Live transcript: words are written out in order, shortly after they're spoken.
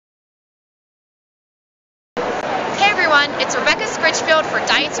everyone, it's Rebecca Scritchfield for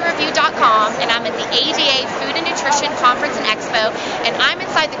dietsandreview.com, and I'm at the ADA Food and Nutrition Conference and Expo, and I'm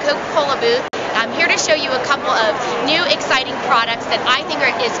inside the Coca-Cola booth. I'm here to show you a couple of new exciting products that I think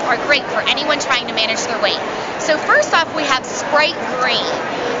are great for anyone trying to manage their weight. So first off, we have Sprite Green,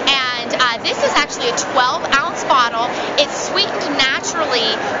 and this is actually a 12-ounce bottle. It's sweetened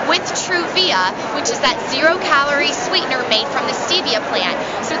naturally with Truvia, which is that zero-calorie sweetener made from the stevia plant.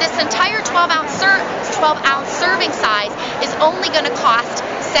 So this entire 12-ounce serving size is only going to cost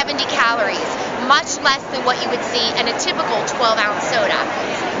 70 calories, much less than what you would see in a typical 12-ounce soda.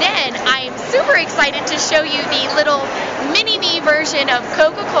 Then I'm super excited to show you the little mini-me version of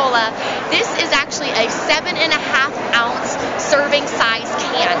Coca-Cola. This is actually a 7.5-ounce serving size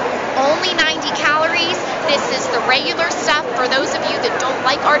can. Only 90 calories. This is the regular stuff for those of you that don't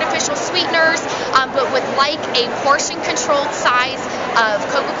like artificial sweeteners, but would like a portion-controlled size of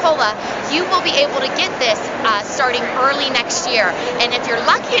Coca-Cola. You will be able to get this starting early next year. And if you're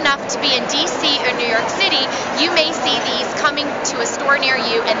lucky enough to be in DC or New York City, you may see these coming to a store near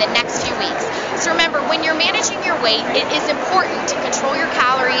you in the next few weeks. So remember, when you're managing your weight, it is important to control your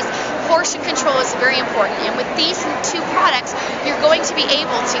calories. Portion control is very important. And with these two products, you're going to be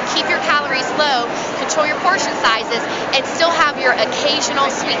able to keep your calories low, control your portion sizes, and still have your occasional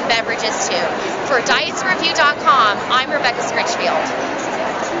sweet beverages too. For dietsandreview.com, I'm Rebecca Scritchfield.